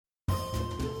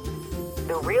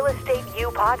the Real Estate U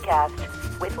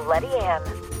podcast with Letty Ann.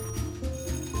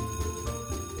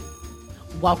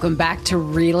 Welcome back to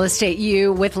Real Estate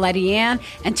U with Letty Ann.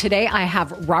 And today I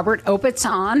have Robert Opitz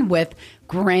on with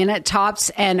Granite Tops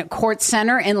and Quartz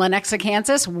Center in Lenexa,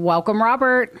 Kansas. Welcome,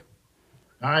 Robert.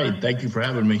 Hi, thank you for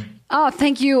having me. Oh,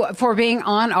 thank you for being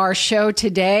on our show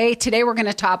today. Today we're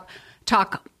going to talk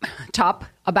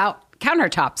about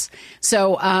countertops.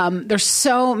 So there's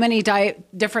so many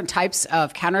different types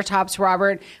of countertops,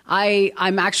 Robert. I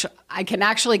can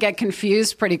actually get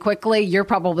confused pretty quickly. You're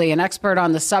probably an expert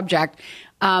on the subject.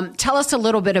 Tell us a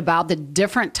little bit about the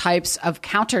different types of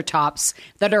countertops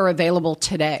that are available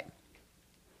today.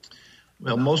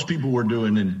 Well, most people we're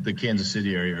doing in the Kansas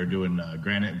City area are doing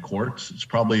granite and quartz. It's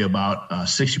probably about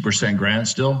 60% granite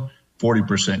still,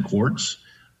 40% quartz.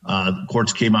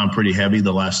 Quartz came on pretty heavy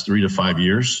the last 3 to 5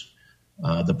 years.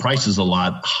 The price is a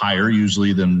lot higher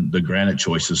usually than the granite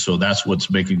choices, so that's what's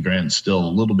making granite still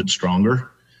a little bit stronger.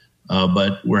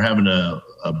 But we're having a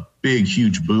big,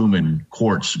 huge boom in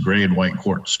quartz, gray and white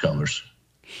quartz colors.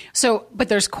 So, but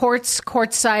there's quartz,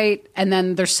 quartzite, and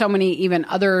then there's so many even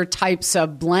other types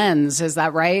of blends. Is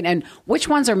that right? And which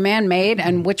ones are man-made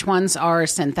and which ones are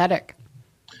synthetic?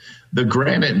 The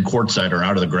granite and quartzite are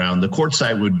out of the ground. The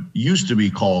quartzite used to be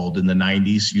called in the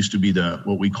 90s, used to be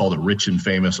what we call the rich and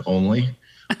famous only,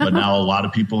 but now a lot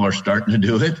of people are starting to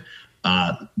do it.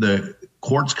 The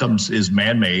quartz is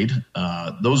man-made.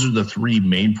 Those are the three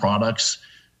main products.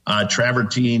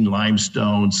 Travertine,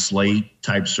 limestone, slate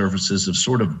type surfaces have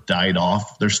sort of died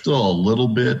off. There's still a little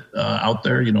bit out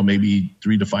there, maybe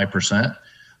 3 to 5%,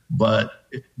 but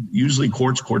usually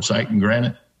quartz, quartzite, and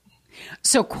granite.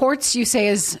 So quartz, you say,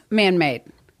 is man-made?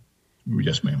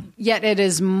 Yes, ma'am. Yet it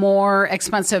is more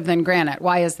expensive than granite.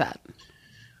 Why is that?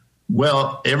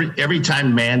 Well, every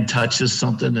time man touches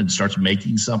something and starts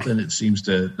making something,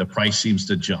 the price seems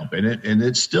to jump, and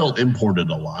it's still imported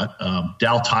a lot.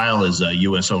 Dow Tile is a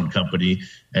U.S.-owned company,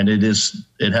 and it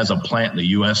has a plant in the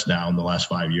U.S. now in the last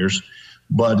 5 years.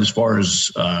 But as far as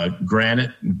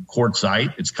granite and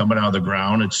quartzite, it's coming out of the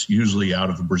ground. It's usually out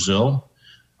of Brazil.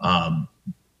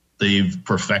 They've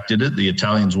perfected it. The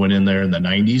Italians went in there in the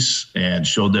 90s and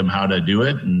showed them how to do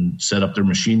it and set up their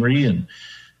machinery, and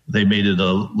they made it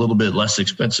a little bit less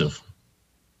expensive.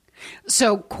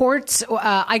 So quartz,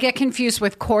 I get confused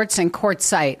with quartz and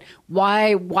quartzite.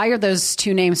 Why are those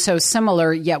two names so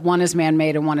similar, yet one is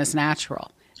man-made and one is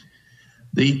natural?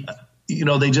 They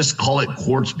just call it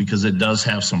quartz because it does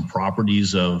have some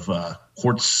properties of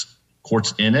quartz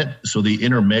in it. So they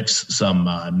intermix some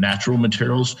natural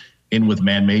materials in with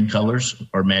man-made colors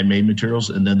or man-made materials,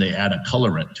 and then they add a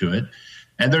colorant to it.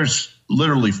 And there's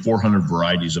literally 400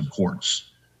 varieties of quartz.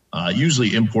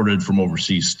 Usually imported from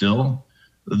overseas still.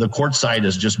 The quartzite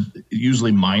is just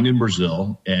usually mined in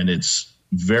Brazil, and it's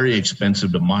very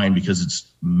expensive to mine because it's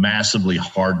massively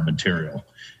hard material.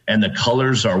 And the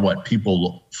colors are what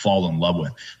people fall in love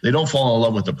with. They don't fall in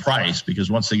love with the price because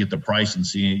once they get the price and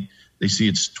they see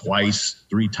it's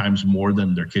 3 times more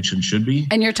than their kitchen should be.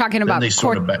 And you're talking about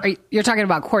you're talking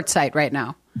about quartzite right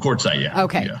now. Quartzite, yeah.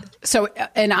 Okay. Yeah. So,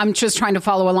 and I'm just trying to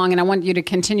follow along, and I want you to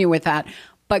continue with that.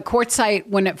 But quartzite,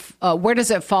 where does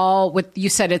it fall? You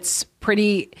said it's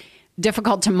pretty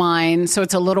difficult to mine, so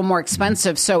it's a little more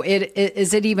expensive. So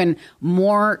is it even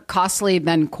more costly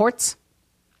than quartz?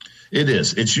 It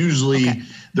is. It's usually,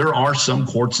 There are some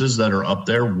quartzes that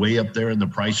are way up there in the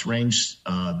price range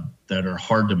that are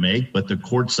hard to make, but the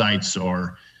quartzites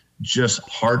are just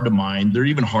hard to mine. They're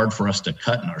even hard for us to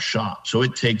cut in our shop. So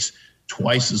it takes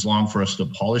twice as long for us to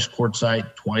polish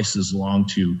quartzite, twice as long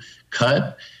to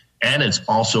cut. And it's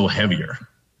also heavier.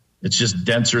 It's just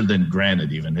denser than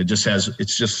granite even.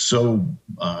 It's just so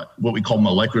what we call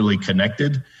molecularly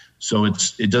connected. So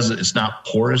it's not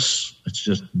porous. It's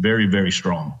just very, very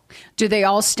strong. Do they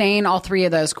all stain, all three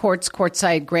of those, quartz,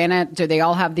 quartzite, granite? Do they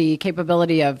all have the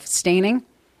capability of staining?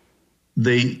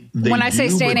 When I say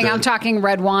staining, I'm talking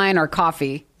red wine or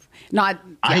coffee.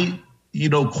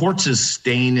 Quartz is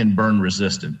stain and burn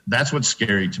resistant. That's what's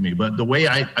scary to me. But the way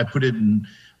I put it in,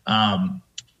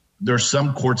 there's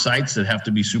some quartzites that have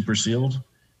to be super sealed,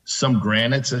 some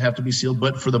granites that have to be sealed.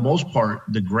 But for the most part,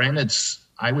 the granites,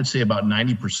 I would say about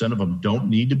 90% of them don't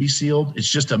need to be sealed. It's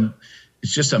just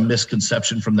a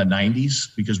misconception from the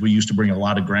 90s because we used to bring a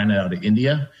lot of granite out of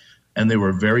India, and they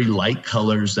were very light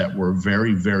colors that were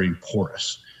very, very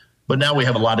porous. But now we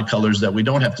have a lot of colors that we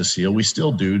don't have to seal. We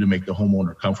still do to make the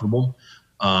homeowner comfortable.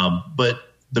 But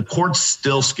the quartz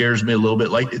still scares me a little bit.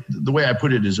 Like the way I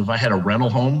put it is if I had a rental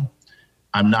home,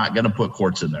 I'm not going to put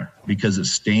quartz in there because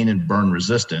it's stain and burn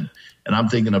resistant. And I'm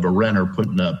thinking of a renter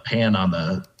putting a pan on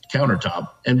the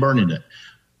countertop and burning it.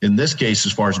 in this case,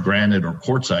 as far as granite or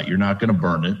quartzite, you're not going to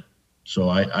burn it. So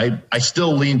I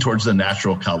still lean towards the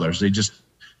natural colors. They're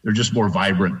just more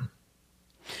vibrant.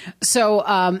 So,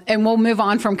 and we'll move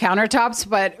on from countertops,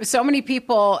 but so many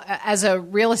people, as a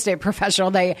real estate professional,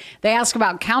 they ask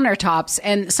about countertops,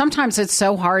 and sometimes it's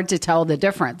so hard to tell the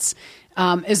difference.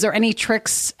 Is there any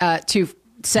tricks to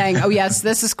saying, oh, yes,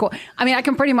 this is cool? I mean, I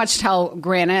can pretty much tell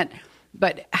granite,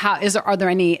 but are there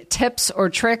any tips or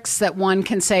tricks that one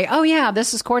can say, oh, yeah,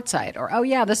 this is quartzite, or oh,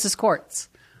 yeah, this is quartz?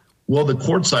 Well, the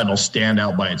quartzite will stand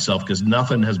out by itself because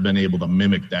nothing has been able to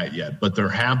mimic that yet. But there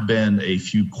have been a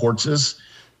few quartzes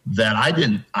that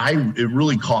it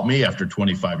really caught me after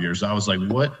 25 years. I was like,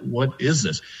 what is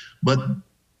this? But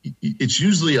it's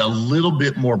usually a little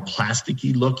bit more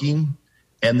plasticky looking.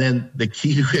 And then the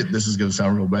key to it, this is going to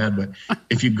sound real bad, but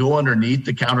if you go underneath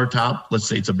the countertop, let's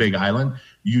say it's a big island,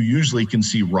 you usually can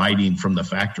see writing from the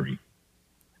factory.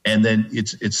 And then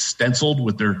it's stenciled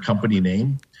with their company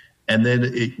name. And then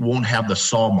it won't have the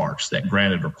saw marks that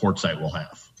granite or quartzite will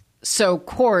have. So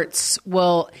quartz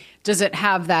does it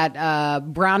have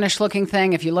that brownish looking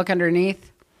thing? If you look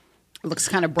underneath, it looks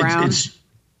kind of brown.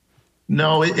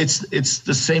 It's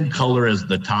the same color as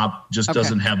the top, just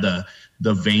doesn't have the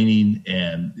veining,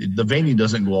 and the veining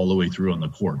doesn't go all the way through on the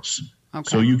quartz. Okay.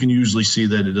 So you can usually see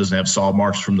that it doesn't have saw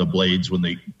marks from the blades when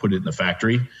they put it in the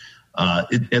factory.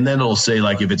 And then it'll say,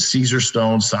 like, if it's Caesar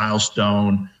stone, Sile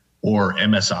stone, or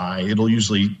MSI, it'll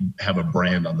usually have a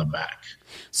brand on the back.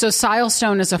 So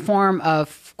silestone is a form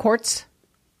of quartz?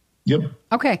 Yep.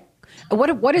 Okay.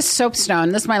 What is soapstone?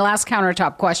 This is my last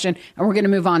countertop question, and we're going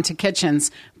to move on to kitchens.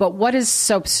 But what is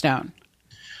soapstone?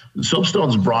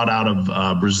 Soapstone's brought out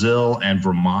of Brazil and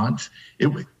Vermont.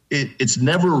 It's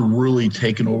never really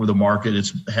taken over the market.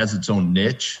 It has its own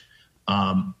niche.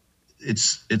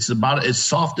 It's about as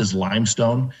soft as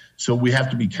limestone, so we have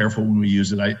to be careful when we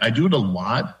use it. I do it a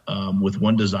lot with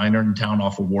one designer in town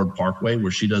off of Ward Parkway,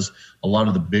 where she does a lot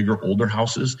of the bigger, older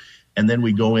houses. And then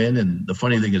we go in, and the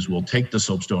funny thing is we'll take the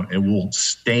soapstone and we'll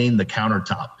stain the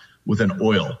countertop with an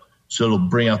oil, so it'll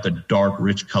bring out the dark,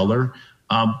 rich color.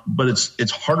 But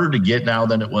it's harder to get now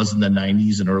than it was in the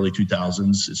 90s and early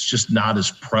 2000s. It's just not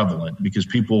as prevalent because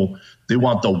people, they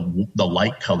want the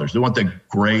light colors. They want the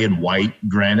gray and white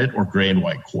granite or gray and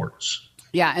white quartz.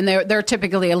 Yeah, and they're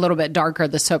typically a little bit darker,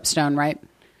 the soapstone, right?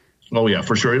 Oh, yeah,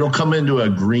 for sure. It'll come into a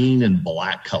green and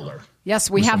black color.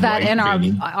 Yes, we have that in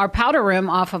our powder room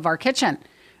off of our kitchen.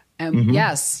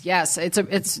 Yes,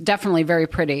 it's definitely very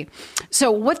pretty.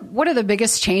 So what are the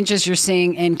biggest changes you're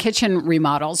seeing in kitchen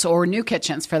remodels or new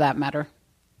kitchens for that matter?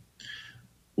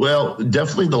 Well,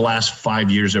 definitely the last 5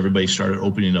 years, everybody started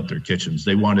opening up their kitchens.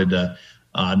 They wanted to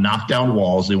knock down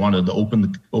walls. They wanted the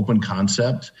open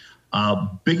concept.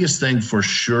 Biggest thing for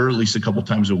sure, at least a couple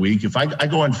times a week, if I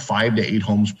go in 5 to 8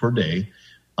 homes per day,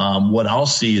 what I'll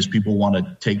see is people want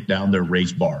to take down their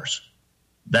raised bars.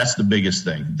 That's the biggest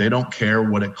thing. They don't care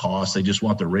what it costs. They just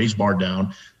want the raised bar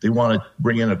down. They want to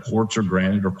bring in a quartz or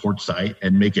granite or quartzite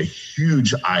and make a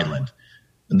huge island.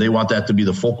 And they want that to be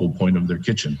the focal point of their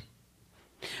kitchen.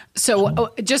 So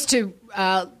just to,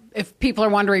 if people are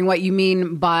wondering what you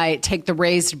mean by take the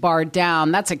raised bar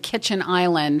down, that's a kitchen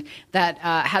island that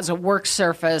has a work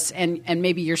surface and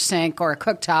maybe your sink or a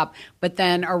cooktop, but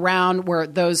then around where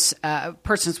those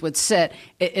persons would sit,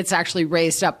 it's actually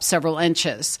raised up several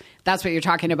inches. That's what you're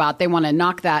talking about. They want to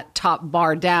knock that top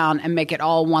bar down and make it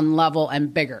all one level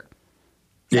and bigger.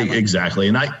 Yeah, exactly.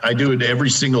 And I do it every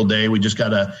single day. We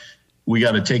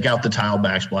got to take out the tile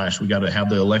backsplash. We got to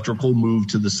have the electrical move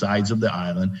to the sides of the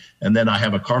island. And then I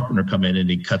have a carpenter come in and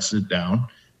he cuts it down.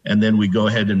 And then we go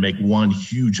ahead and make one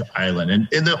huge island. And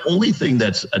the only thing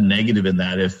that's a negative in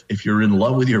that, if you're in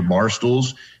love with your bar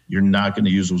stools, you're not going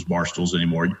to use those bar stools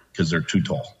anymore because they're too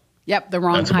tall. Yep, the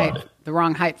wrong height. The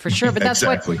wrong height for sure. But that's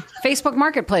exactly what Facebook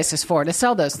Marketplace is for, to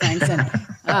sell those things. And,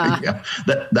 yeah,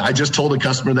 I just told a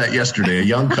customer that yesterday, a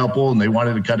young couple, and they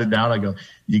wanted to cut it down. I go,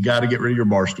 you got to get rid of your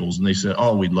bar stools. And they said,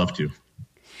 oh, we'd love to.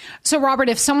 So, Robert,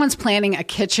 if someone's planning a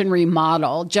kitchen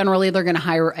remodel, generally they're going to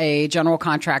hire a general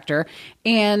contractor.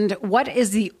 And what's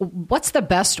the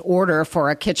best order for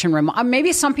a kitchen remodel?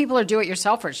 Maybe some people are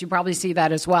do-it-yourselfers. You probably see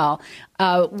that as well.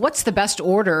 What's the best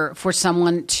order for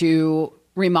someone to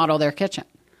remodel their kitchen?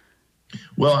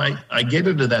 Well, I get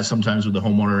into that sometimes with the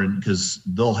homeowner because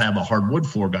they'll have a hardwood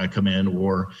floor guy come in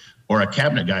or a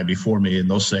cabinet guy before me, and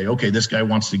they'll say, okay, this guy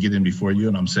wants to get in before you.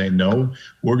 And I'm saying, no,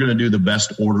 we're going to do the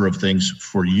best order of things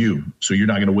for you, so you're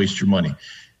not going to waste your money.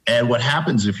 And what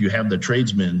happens if you have the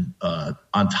tradesmen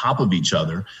on top of each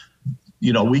other,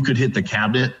 we could hit the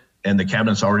cabinet and the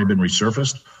cabinet's already been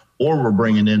resurfaced, or we're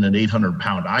bringing in an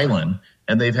 800-pound island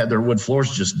and they've had their wood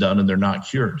floors just done and they're not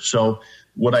cured. So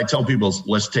what I tell people is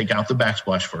let's take out the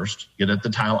backsplash first, get the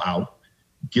tile out,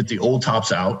 get the old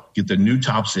tops out, get the new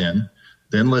tops in.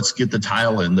 Then let's get the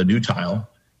tile in, the new tile.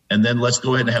 And then let's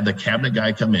go ahead and have the cabinet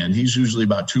guy come in. He's usually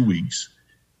about 2 weeks.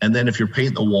 And then if you're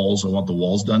painting the walls, I want the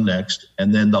walls done next.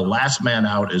 And then the last man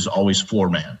out is always floor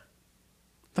man.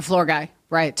 The floor guy,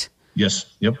 right. Yes.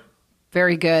 Yep.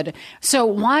 Very good. So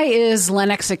why is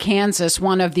Lenexa, Kansas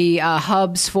one of the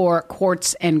hubs for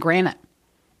quartz and granite?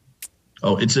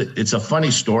 Oh, it's a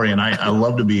funny story, and I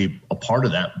love to be a part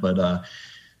of that. But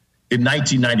in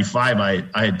 1995,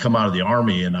 I had come out of the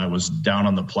Army, and I was down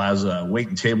on the plaza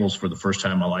waiting tables for the first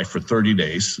time in my life for 30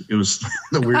 days. It was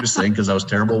the weirdest thing because I was a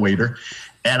terrible waiter.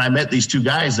 And I met these two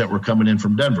guys that were coming in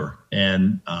from Denver,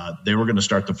 and they were going to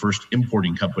start the first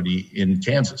importing company in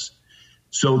Kansas.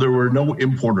 So there were no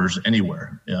importers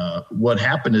anywhere. What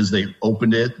happened is they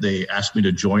opened it. They asked me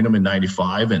to join them in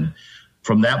 95. And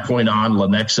from that point on,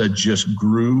 Lenexa just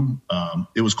grew.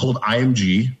 It was called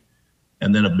IMG.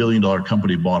 And then $1 billion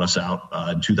company bought us out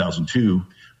in 2002.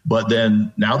 But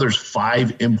then now there's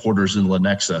 5 importers in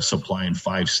Lenexa supplying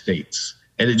 5 states.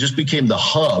 And it just became the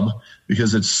hub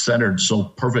because it's centered so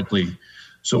perfectly.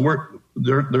 So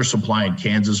they're supplying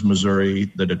Kansas,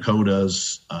 Missouri, the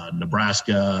Dakotas,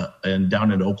 Nebraska, and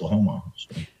down in Oklahoma.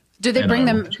 So, do they bring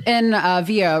them in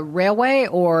via railway,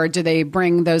 or do they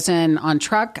bring those in on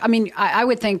truck? I mean, I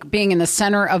would think being in the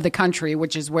center of the country,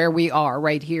 which is where we are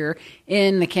right here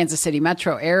in the Kansas City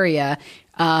metro area,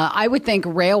 I would think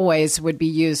railways would be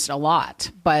used a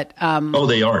lot. But oh,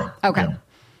 they are. Okay. Yeah.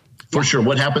 For sure.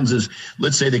 What happens is,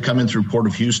 let's say they come in through Port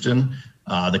of Houston.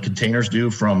 The containers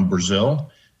do from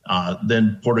Brazil.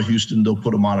 Then Port of Houston, they'll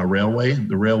put them on a railway.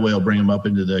 The railway will bring them up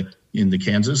into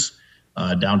Kansas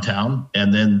downtown,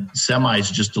 and then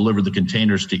semis just deliver the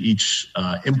containers to each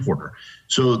importer.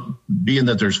 So being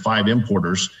that there's 5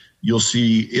 importers, you'll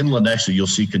see in Lenexa, you'll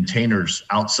see containers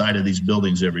outside of these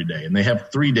buildings every day, and they have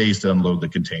 3 days to unload the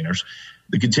containers.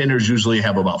 The containers usually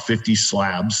have about 50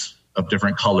 slabs of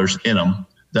different colors in them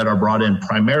that are brought in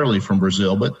primarily from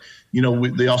Brazil, but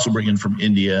they also bring in from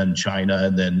India and China,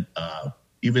 and then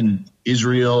even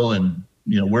Israel, and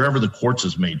wherever the quartz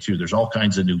is made too. There's all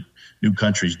kinds of new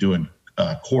countries doing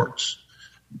quartz,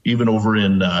 even over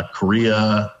in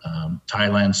Korea,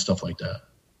 Thailand, stuff like that.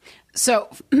 So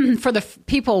for the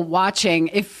people watching,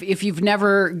 if you've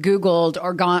never Googled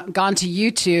or gone to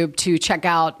YouTube to check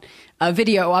out a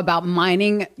video about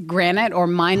mining granite or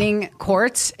mining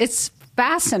quartz, it's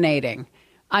fascinating.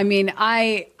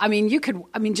 It's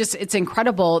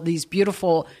incredible, these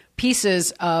beautiful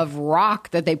pieces of rock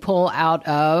that they pull out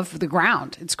of the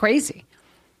ground. It's crazy.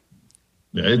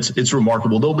 Yeah, it's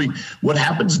remarkable. What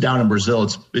happens down in Brazil,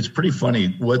 it's pretty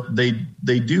funny. What they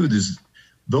do is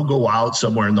they'll go out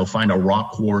somewhere and they'll find a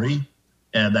rock quarry,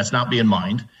 and that's not being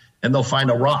mined, and they'll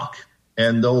find a rock,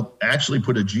 and they'll actually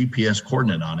put a GPS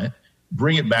coordinate on it,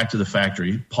 bring it back to the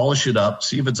factory, polish it up,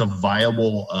 see if it's a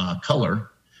viable color.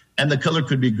 And the color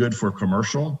could be good for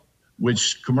commercial,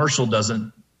 which commercial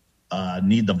doesn't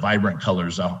need the vibrant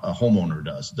colors a homeowner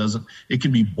does. It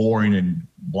can be boring and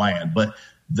bland. But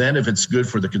then if it's good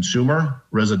for the consumer,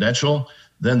 residential,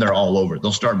 then they're all over it.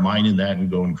 They'll start mining that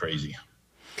and going crazy.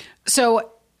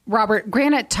 So, Robert,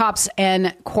 Granite Tops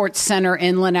and Quartz Center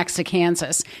in Lenexa,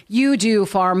 Kansas, you do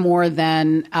far more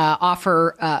than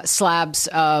offer slabs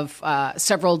of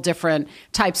several different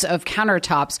types of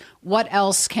countertops. What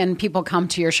else can people come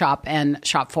to your shop and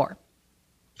shop for?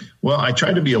 Well, I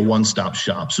try to be a one-stop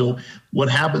shop. So what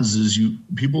happens is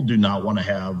people do not want to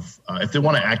have, if they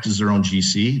want to act as their own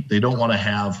GC, they don't want to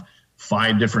have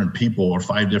 5 different people or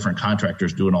 5 different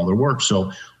contractors doing all their work.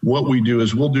 So what we do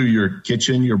is we'll do your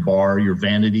kitchen, your bar, your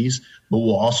vanities, but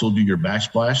we'll also do your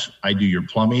backsplash. I do your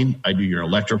plumbing. I do your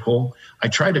electrical. I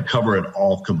try to cover it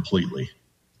all completely.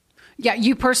 Yeah,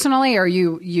 you personally, or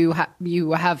you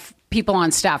have people on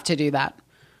staff to do that?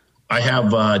 I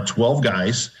have 12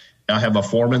 guys. I have a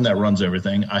foreman that runs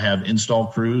everything. I have install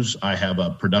crews. I have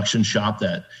a production shop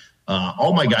that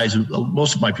all my guys,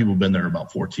 most of my people have been there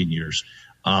about 14 years.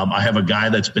 I have a guy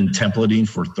that's been templating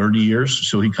for 30 years.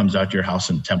 So he comes out to your house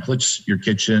and templates your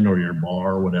kitchen or your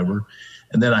bar or whatever.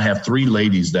 And then I have 3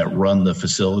 ladies that run the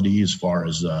facility as far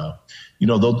as,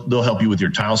 they'll help you with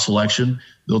your tile selection.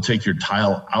 They'll take your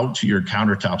tile out to your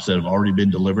countertops that have already been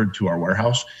delivered to our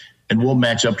warehouse, and we'll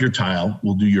match up your tile.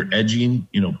 We'll do your edging,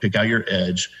 pick out your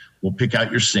edge. We'll pick out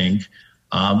your sink.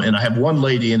 And I have one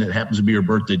lady, and it happens to be her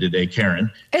birthday today, Karen.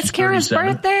 It's Karen's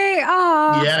birthday.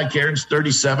 Oh, yeah. Karen's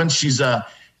 37.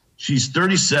 She's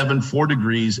 37, 4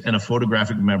 degrees, and a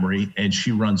photographic memory, and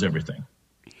she runs everything.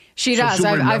 She does.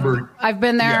 I've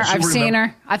been there. Yeah, I've seen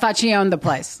her. I thought she owned the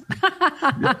place.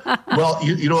 Well,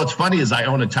 you know what's funny is I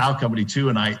own a tile company too,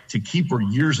 and to keep her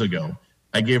years ago,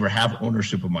 I gave her half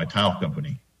ownership of my tile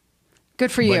company.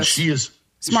 Good for you. But she'll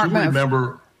Smart move.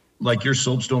 Remember, like your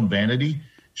soapstone vanity.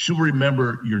 She'll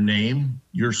remember your name,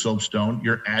 your soapstone,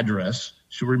 your address.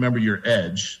 She'll remember your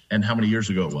edge and how many years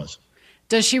ago it was.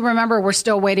 Does she remember we're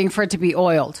still waiting for it to be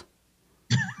oiled?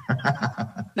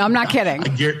 No, I'm not kidding.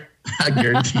 I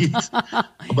guarantee it.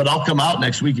 But I'll come out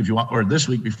next week if you want, or this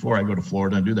week before I go to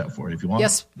Florida and do that for you if you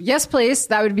want. Yes, please.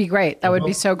 That would be great. That would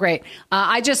be so great.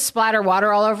 I just splatter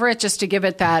water all over it just to give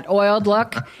it that oiled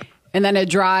look. And then it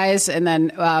dries, and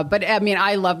then, but I mean,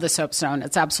 I love the soapstone.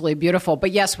 It's absolutely beautiful.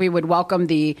 But yes, we would welcome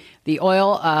the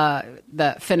oil,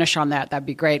 the finish on that. That'd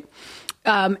be great.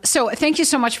 So thank you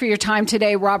so much for your time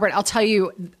today, Robert. I'll tell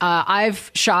you,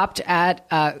 I've shopped at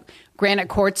Granite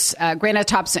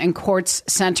Tops and Quartz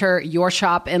Center, your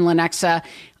shop in Lenexa.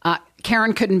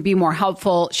 Karen couldn't be more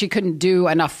helpful. She couldn't do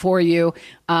enough for you.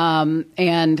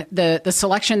 And the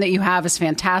selection that you have is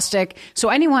fantastic. So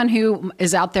anyone who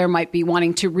is out there might be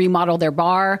wanting to remodel their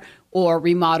bar or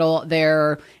remodel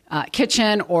their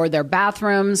kitchen or their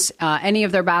bathrooms, any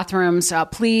of their bathrooms,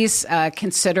 please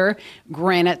consider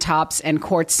Granite Tops and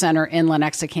Quartz Center in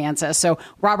Lenexa, Kansas. So,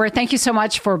 Robert, thank you so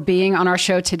much for being on our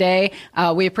show today.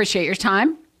 We appreciate your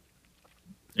time.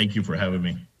 Thank you for having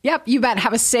me. Yep, you bet.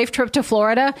 Have a safe trip to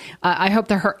Florida. I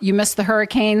hope you missed the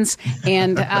hurricanes.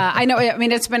 And I know, I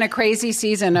mean, it's been a crazy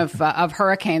season of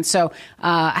hurricanes. So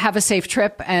have a safe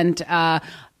trip. And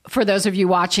for those of you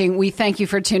watching, we thank you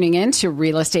for tuning in to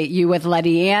Real Estate U with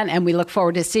Letty Ann. And we look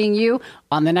forward to seeing you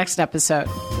on the next episode.